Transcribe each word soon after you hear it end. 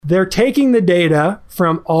they're taking the data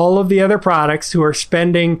from all of the other products who are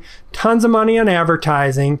spending tons of money on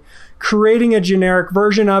advertising, creating a generic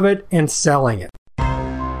version of it, and selling it.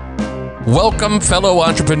 Welcome, fellow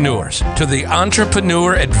entrepreneurs, to the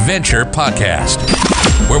Entrepreneur Adventure Podcast,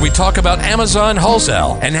 where we talk about Amazon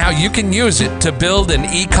wholesale and how you can use it to build an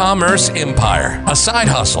e-commerce empire, a side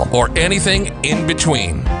hustle, or anything in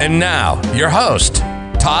between. And now, your host,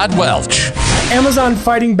 Todd Welch. Amazon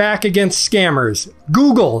fighting back against scammers.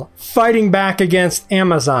 Google fighting back against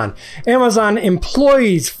Amazon. Amazon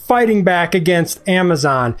employees fighting back against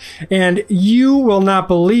Amazon. And you will not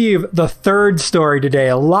believe the third story today.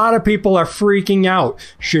 A lot of people are freaking out.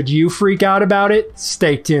 Should you freak out about it?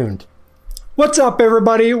 Stay tuned. What's up,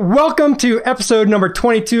 everybody? Welcome to episode number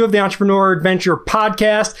 22 of the Entrepreneur Adventure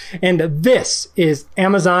Podcast. And this is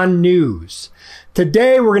Amazon News.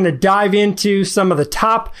 Today, we're going to dive into some of the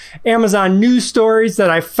top Amazon news stories that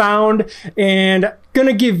I found and going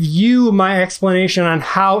to give you my explanation on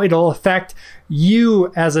how it'll affect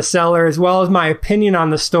you as a seller, as well as my opinion on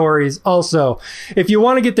the stories also. If you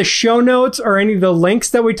want to get the show notes or any of the links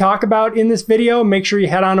that we talk about in this video, make sure you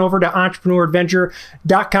head on over to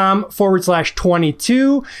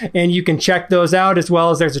entrepreneuradventure.com/22 and you can check those out, as well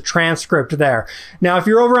as there's a transcript there. Now, if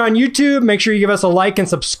you're over on YouTube, make sure you give us a like and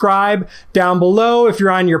subscribe down below. If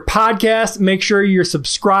you're on your podcast, make sure you're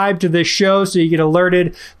subscribed to this show so you get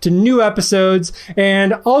alerted to new episodes.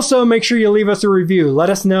 And also make sure you leave us a review. Let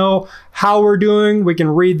us know how we're doing. We can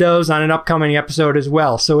read those on an upcoming episode as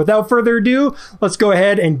well. So without further ado, let's go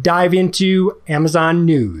ahead and dive into Amazon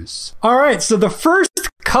news. All right, so the first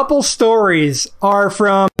couple stories are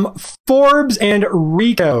from Forbes and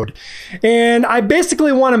Recode. And I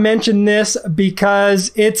basically want to mention this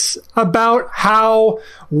because it's about how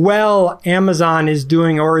well Amazon is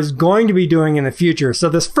doing or is going to be doing in the future. So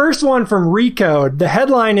this first one from Recode, the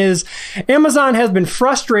headline is, Amazon has been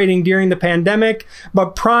frustrating during the pandemic,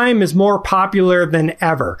 but Prime is more popular than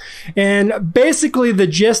ever. And basically the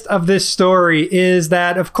gist of this story is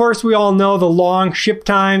that, of course, we all know the long ship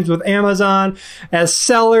times with Amazon. As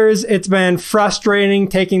sellers, it's been frustrating,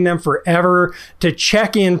 taking them forever to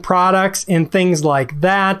check in products and things like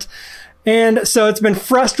that. And so it's been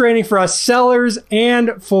frustrating for us sellers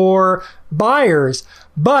and for buyers,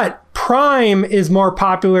 but Prime is more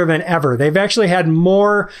popular than ever. They've actually had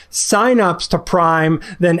more signups to Prime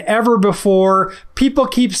than ever before. People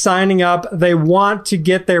keep signing up. They want to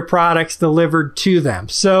get their products delivered to them.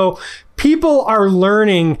 So people are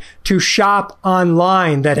learning to shop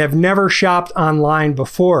online that have never shopped online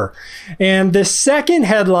before. And the second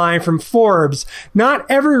headline from Forbes, not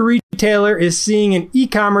every retailer is seeing an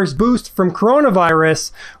e-commerce boost from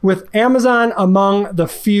coronavirus, with Amazon among the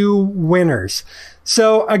few winners.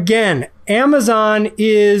 So again, Amazon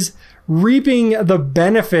is reaping the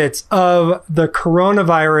benefits of the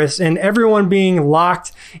coronavirus and everyone being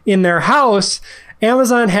locked in their house.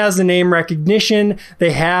 Amazon has the name recognition.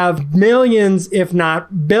 They have millions, if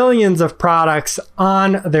not billions, of products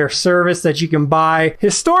on their service that you can buy.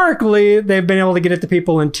 Historically, they've been able to get it to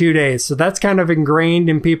people in 2 days. So that's kind of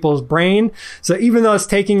ingrained in people's brain. So even though it's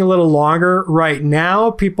taking a little longer right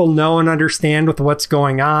now, people know and understand with what's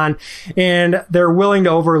going on. And they're willing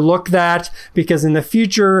to overlook that because in the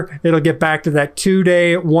future, it'll get back to that 2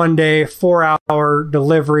 day, 1 day, 4-hour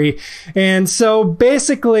delivery. And so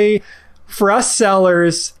basically, for us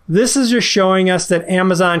sellers, this is just showing us that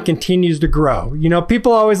Amazon continues to grow. You know,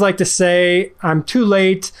 people always like to say, I'm too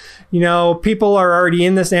late. You know, people are already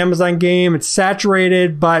in this Amazon game. It's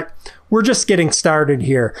saturated, but we're just getting started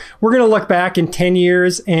here. We're going to look back in 10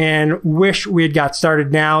 years and wish we had got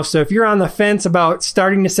started now. So if you're on the fence about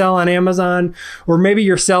starting to sell on Amazon, or maybe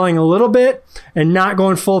you're selling a little bit and not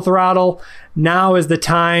going full throttle, now is the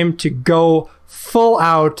time to go full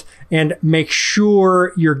out and make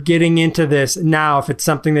sure you're getting into this now if it's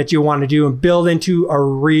something that you want to do and build into a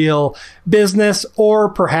real business or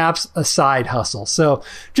perhaps a side hustle. So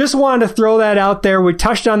just wanted to throw that out there. We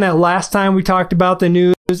touched on that last time we talked about the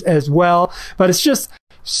news as well, but it's just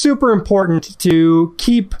super important to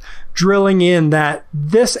keep drilling in that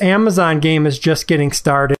this Amazon game is just getting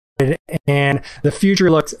started and the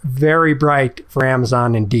future looks very bright for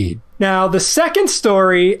Amazon indeed. Now, the second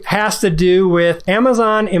story has to do with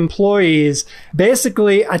Amazon employees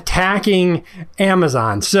basically attacking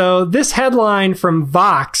Amazon. So this headline from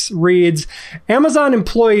Vox reads, Amazon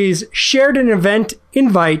employees shared an event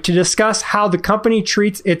invite to discuss how the company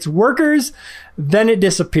treats its workers. Then it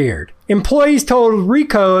disappeared. Employees told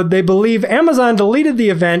Recode they believe Amazon deleted the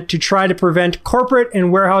event to try to prevent corporate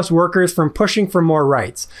and warehouse workers from pushing for more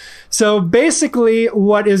rights. So basically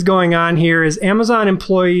what is going on here is Amazon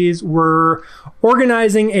employees were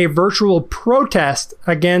organizing a virtual protest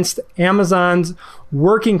against Amazon's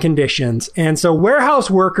working conditions. And so warehouse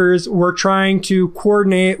workers were trying to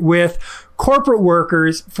coordinate with corporate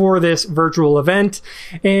workers for this virtual event.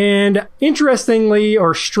 And interestingly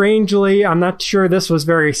or strangely, I'm not sure this was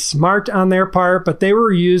very smart on their part, but they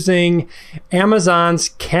were using Amazon's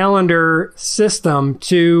calendar system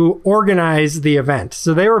to organize the event.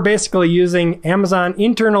 So they were basically using Amazon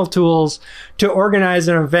internal tools to organize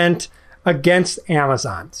an event against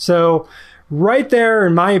Amazon. So right there,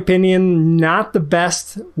 in my opinion, not the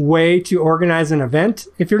best way to organize an event.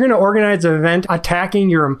 If you're going to organize an event attacking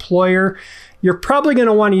your employer, you're probably going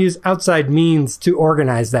to want to use outside means to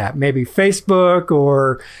organize that. Maybe Facebook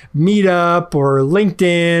or Meetup or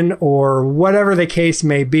LinkedIn or whatever the case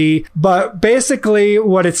may be. But basically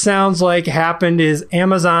what it sounds like happened is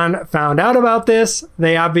Amazon found out about this.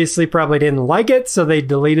 They obviously probably didn't like it, so they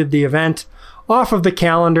deleted the event off of the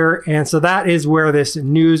calendar. And so that is where this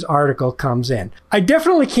news article comes in. I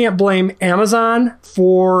definitely can't blame Amazon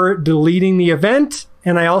for deleting the event.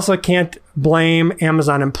 And I also can't blame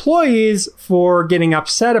Amazon employees for getting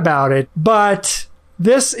upset about it. But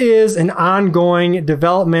this is an ongoing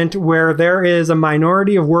development where there is a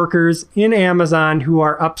minority of workers in Amazon who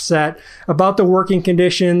are upset about the working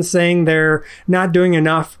conditions, saying they're not doing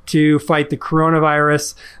enough to fight the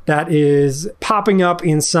coronavirus that is popping up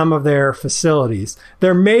in some of their facilities.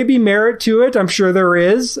 There may be merit to it. I'm sure there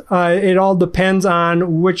is. It all depends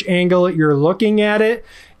on which angle you're looking at it.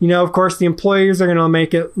 You know, of course, the employers are going to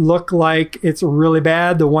make it look like it's really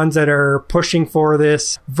bad, the ones that are pushing for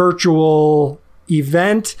this virtual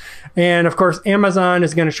event. And of course, Amazon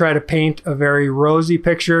is going to try to paint a very rosy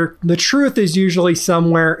picture. The truth is usually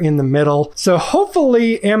somewhere in the middle. So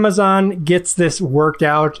hopefully Amazon gets this worked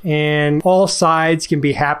out and all sides can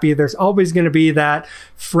be happy. There's always going to be that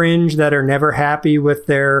fringe that are never happy with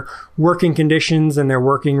their working conditions and their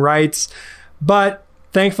working rights. But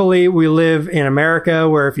thankfully, we live in America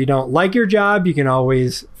where if you don't like your job, you can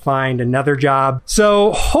always find another job.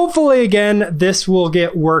 So hopefully, again, this will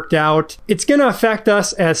get worked out. It's going to affect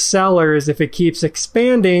us as sellers if it keeps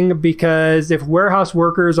expanding, because if warehouse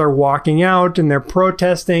workers are walking out and they're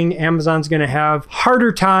protesting, Amazon's going to have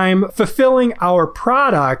harder time fulfilling our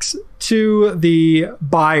products to the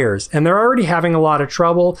buyers, and they're already having a lot of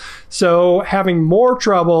trouble. So having more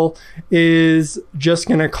trouble is just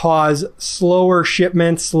going to cause slower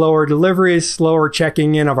shipments, slower deliveries, slower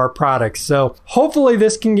checking in of our products. So hopefully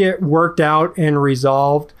this can get worked out and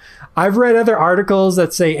resolved. I've read other articles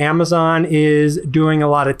that say Amazon is doing a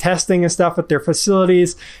lot of testing and stuff at their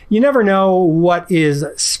facilities. You never know what is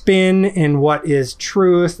spin and what is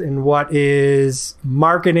truth and what is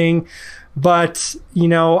marketing. But, you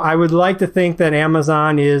know, I would like to think that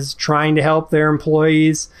Amazon is trying to help their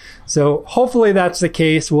employees. So hopefully that's the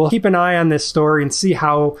case. We'll keep an eye on this story and see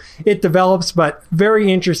how it develops. But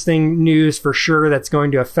very interesting news for sure that's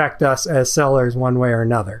going to affect us as sellers one way or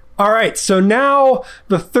another. All right, so now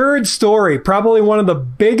the third story, probably one of the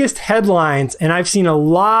biggest headlines, and I've seen a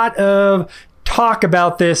lot of talk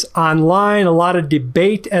about this online, a lot of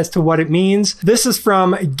debate as to what it means. This is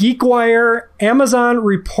from GeekWire. Amazon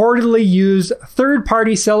reportedly used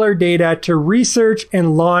third-party seller data to research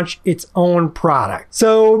and launch its own product.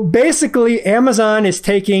 So basically, Amazon is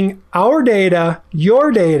taking our data,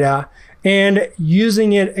 your data, and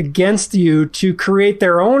using it against you to create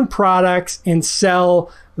their own products and sell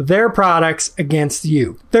their products against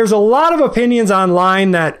you. There's a lot of opinions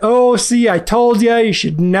online that, oh, see, I told you, you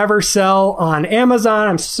should never sell on Amazon.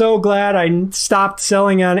 I'm so glad I stopped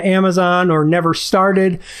selling on Amazon or never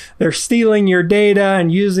started. They're stealing your data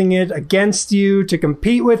and using it against you to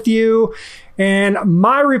compete with you. And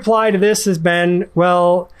my reply to this has been,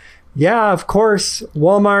 well, yeah, of course,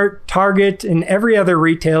 Walmart, Target, and every other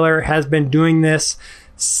retailer has been doing this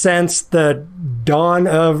since the dawn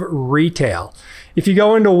of retail. If you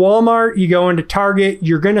go into Walmart, you go into Target,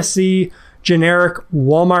 you're going to see generic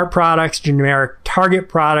Walmart products, generic Target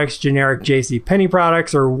products, generic JCPenney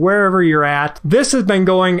products, or wherever you're at. This has been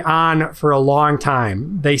going on for a long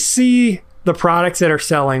time. They see the products that are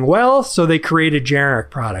selling well, so they create a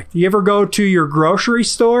generic product. You ever go to your grocery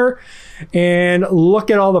store and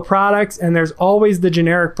look at all the products, and there's always the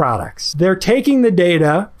generic products. They're taking the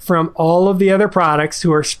data from all of the other products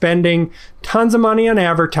who are spending tons of money on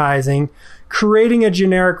advertising, creating a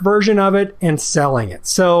generic version of it and selling it.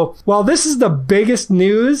 So while this is the biggest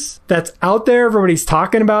news that's out there, everybody's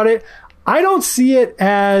talking about it, I don't see it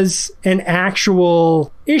as an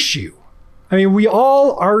actual issue. I mean, we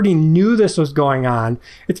all already knew this was going on.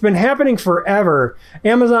 It's been happening forever.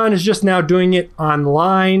 Amazon is just now doing it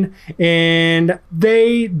online, and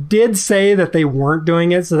they did say that they weren't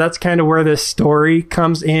doing it. So that's kind of where this story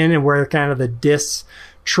comes in and where kind of the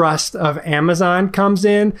distrust of Amazon comes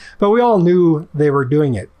in. But we all knew they were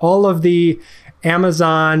doing it. All of the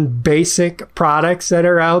Amazon basic products that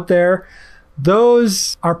are out there,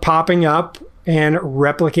 those are popping up and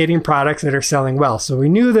replicating products that are selling well. So we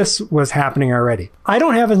knew this was happening already. I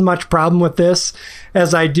don't have as much problem with this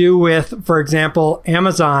as I do with, for example,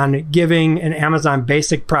 Amazon giving an Amazon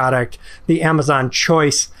basic product the Amazon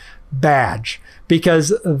Choice badge,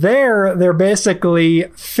 because they're basically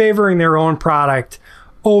favoring their own product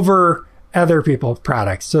over other people's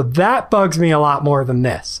products. So that bugs me a lot more than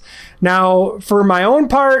this. Now, for my own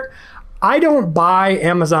part, I don't buy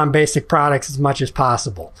Amazon basic products as much as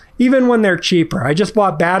possible, even when they're cheaper. I just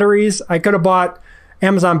bought batteries. I could have bought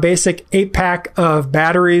Amazon basic 8-pack of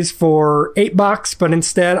batteries for $8, but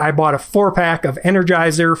instead I bought a 4-pack of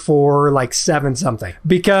Energizer for like $7 something,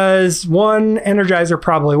 because one, Energizer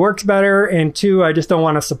probably works better, and two, I just don't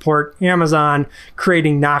want to support Amazon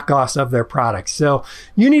creating knockoffs of their products. So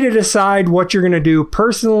you need to decide what you're going to do.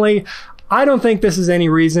 Personally, I don't think this is any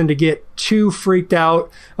reason to get too freaked out.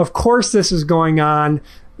 Of course, this is going on.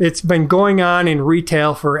 It's been going on in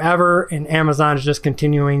retail forever, and Amazon is just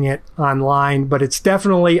continuing it online, but it's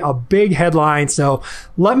definitely a big headline. So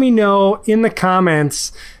let me know in the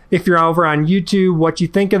comments, if you're over on YouTube, what you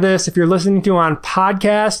think of this. If you're listening to on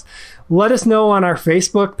podcast, let us know on our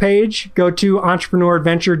Facebook page. Go to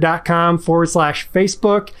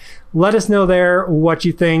entrepreneuradventure.com/Facebook. Let us know there what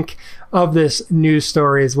you think of this news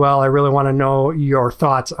story as well. I really want to know your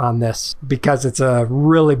thoughts on this because it's a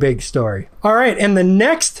really big story. All right, and the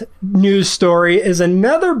next news story is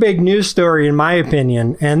another big news story in my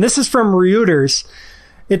opinion, and this is from Reuters.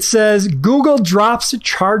 It says Google drops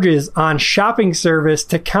charges on shopping service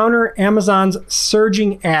to counter Amazon's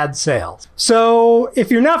surging ad sales. So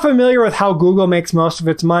if you're not familiar with how Google makes most of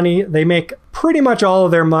its money, they make pretty much all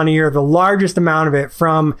of their money, or the largest amount of it,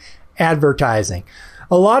 from advertising.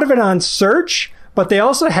 A lot of it on search, but they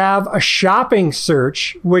also have a shopping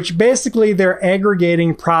search, which basically they're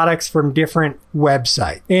aggregating products from different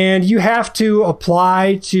websites. And you have to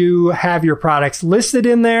apply to have your products listed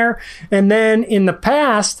in there. And then in the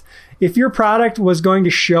past, if your product was going to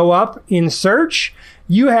show up in search,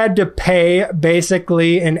 you had to pay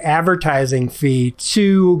basically an advertising fee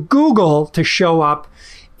to Google to show up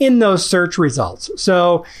in those search results.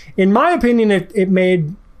 So in my opinion, it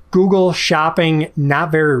made Google shopping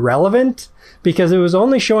not very relevant, because it was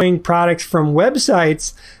only showing products from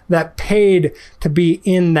websites that paid to be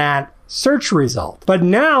in that search result. But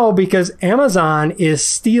now, because Amazon is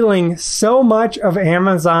stealing so much of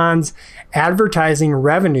Amazon's advertising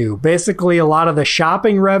revenue, basically a lot of the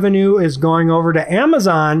shopping revenue is going over to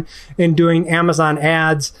Amazon and doing Amazon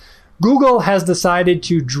ads, Google has decided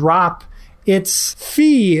to drop its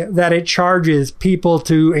fee that it charges people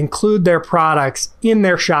to include their products in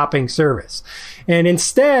their shopping service. And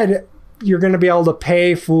instead, you're going to be able to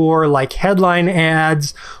pay for like headline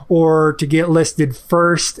ads or to get listed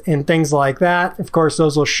first and things like that. Of course,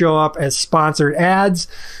 those will show up as sponsored ads.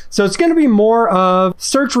 So it's going to be more of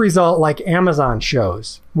search result like Amazon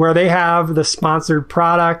shows, where they have the sponsored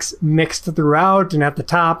products mixed throughout and at the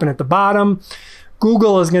top and at the bottom.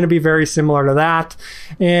 Google is going to be very similar to that.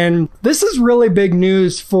 And this is really big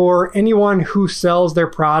news for anyone who sells their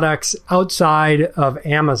products outside of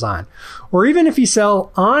Amazon. Or even if you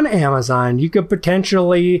sell on Amazon, you could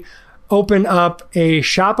potentially open up a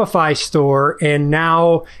Shopify store and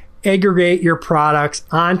now aggregate your products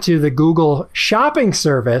onto the Google shopping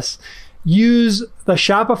service. Use the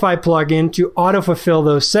Shopify plugin to auto-fulfill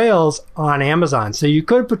those sales on Amazon. So you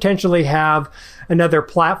could potentially have another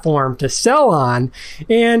platform to sell on,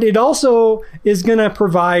 and it also is going to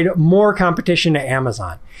provide more competition to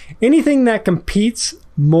Amazon. Anything that competes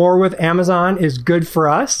more with Amazon is good for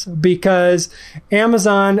us, because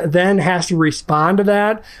Amazon then has to respond to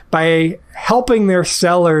that by helping their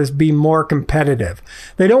sellers be more competitive.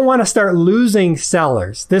 They don't want to start losing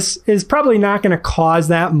sellers. This is probably not going to cause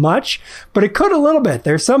that much, but it could a little bit.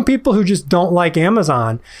 There's some people who just don't like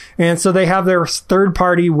Amazon, and so they have their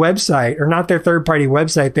third-party website, or not their third-party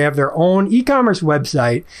website, they have their own e-commerce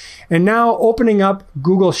website, and now opening up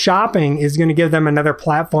Google Shopping is going to give them another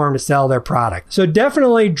platform to sell their product. So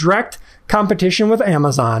definitely direct competition with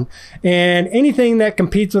Amazon, and anything that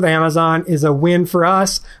competes with Amazon is a win for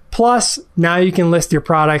us. Plus, now you can list your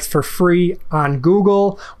products for free on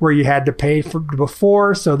Google, where you had to pay for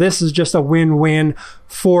before. So this is just a win-win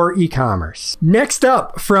for e-commerce. Next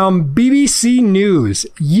up, from BBC News,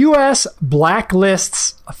 US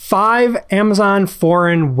blacklists 5 Amazon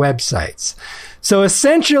foreign websites. So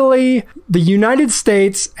essentially, the United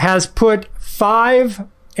States has put 5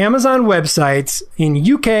 Amazon websites in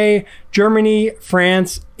UK, Germany,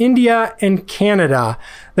 France, India, and Canada.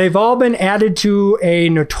 They've all been added to a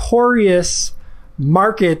notorious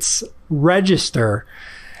markets register.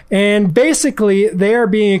 And basically, they are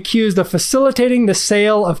being accused of facilitating the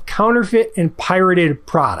sale of counterfeit and pirated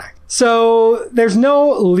product. So there's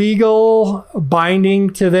no legal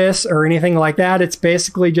binding to this or anything like that. It's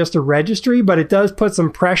basically just a registry, but it does put some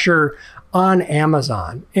pressure on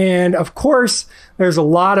Amazon. And of course, there's a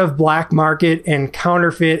lot of black market and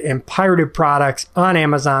counterfeit and pirated products on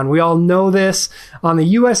Amazon. We all know this on the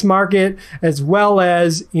US market as well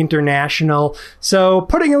as international. So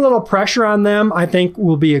putting a little pressure on them, I think,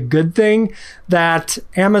 will be a good thing. That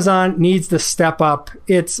Amazon needs to step up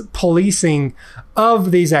its policing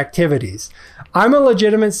of these activities. I'm a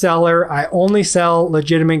legitimate seller. I only sell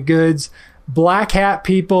legitimate goods. Black hat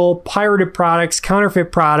people, pirated products,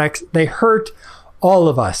 counterfeit products, they hurt all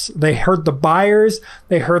of us. They hurt the buyers,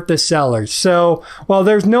 they hurt the sellers. So while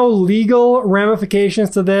there's no legal ramifications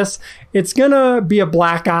to this, it's going to be a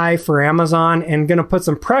black eye for Amazon and going to put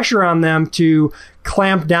some pressure on them to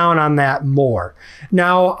clamp down on that more.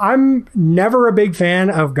 Now, I'm never a big fan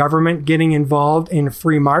of government getting involved in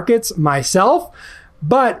free markets myself,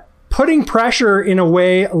 but putting pressure in a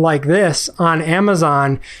way like this on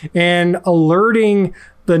Amazon and alerting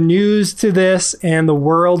the news to this and the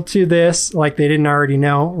world to this, like they didn't already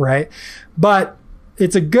know, right? But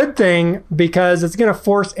it's a good thing because it's going to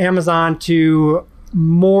force Amazon to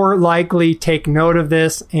more likely take note of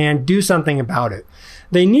this and do something about it.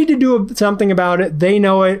 They need to do something about it. They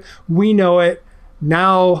know it. We know it.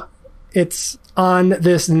 Now it's on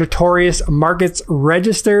this notorious markets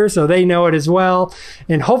register, so they know it as well.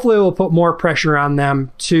 And hopefully we'll put more pressure on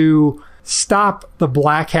them to stop the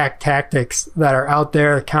black hack tactics that are out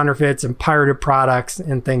there, counterfeits and pirated products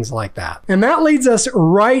and things like that. And that leads us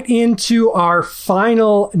right into our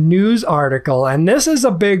final news article. And this is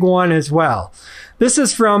a big one as well. This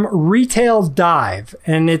is from Retail Dive,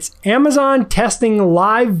 and it's Amazon testing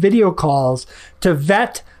live video calls to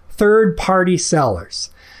vet third-party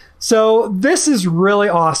sellers. So this is really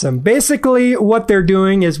awesome. Basically, what they're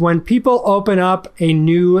doing is when people open up a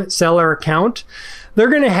new seller account,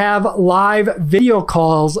 they're going to have live video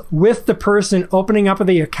calls with the person opening up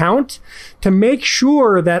the account to make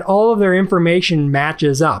sure that all of their information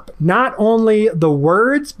matches up. Not only the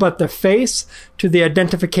words, but the face to the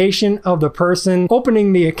identification of the person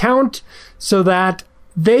opening the account so that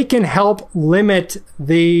they can help limit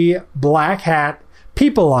the black hat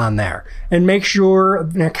people on there and make sure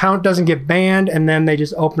an account doesn't get banned and then they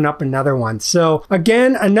just open up another one. So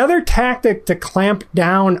again, another tactic to clamp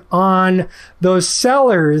down on those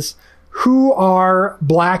sellers who are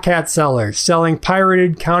black hat sellers, selling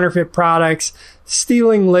pirated counterfeit products,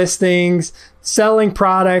 stealing listings, selling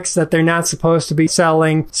products that they're not supposed to be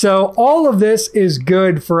selling. So all of this is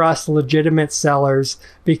good for us legitimate sellers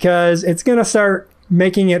because it's going to start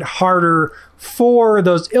making it harder for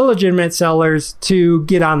those illegitimate sellers to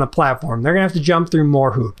get on the platform. They're going to have to jump through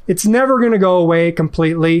more hoops. It's never going to go away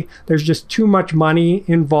completely. There's just too much money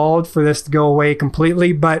involved for this to go away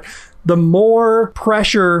completely. But the more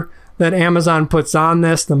pressure that Amazon puts on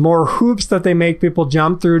this, the more hoops that they make people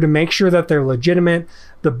jump through to make sure that they're legitimate,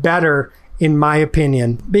 the better, in my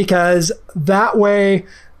opinion, because that way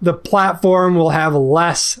the platform will have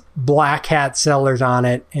less black hat sellers on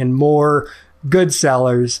it and more good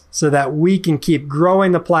sellers so that we can keep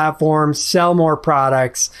growing the platform, sell more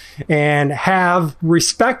products, and have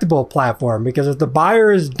respectable platform. Because if the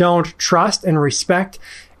buyers don't trust and respect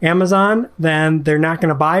Amazon, then they're not going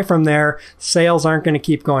to buy from there. Sales aren't going to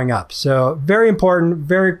keep going up. So very important,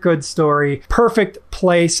 very good story. Perfect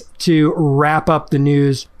place to wrap up the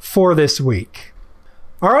news for this week.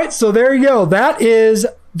 All right, so there you go. That is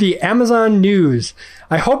the Amazon news.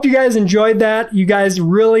 I hope you guys enjoyed that. You guys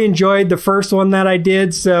really enjoyed the first one that I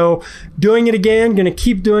did. So doing it again, going to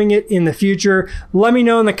keep doing it in the future. Let me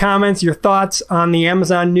know in the comments your thoughts on the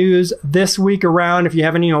Amazon news this week around. If you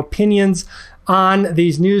have any opinions on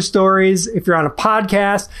these news stories. If you're on a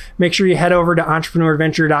podcast, make sure you head over to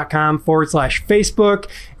entrepreneuradventure.com/Facebook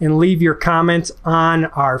and leave your comments on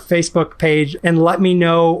our Facebook page and let me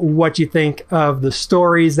know what you think of the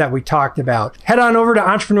stories that we talked about. Head on over to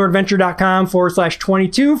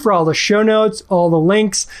entrepreneuradventure.com/22 for all the show notes, all the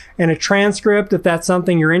links, and a transcript if that's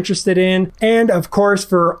something you're interested in. And of course,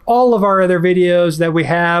 for all of our other videos that we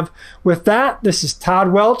have. With that, this is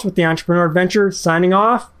Todd Welch with the Entrepreneur Adventure signing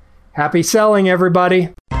off. Happy selling,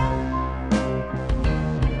 everybody.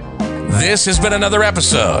 This has been another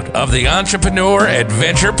episode of the Entrepreneur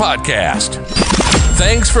Adventure Podcast.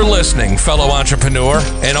 Thanks for listening, fellow entrepreneur,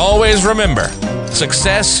 and always remember,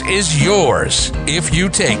 success is yours if you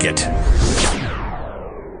take it.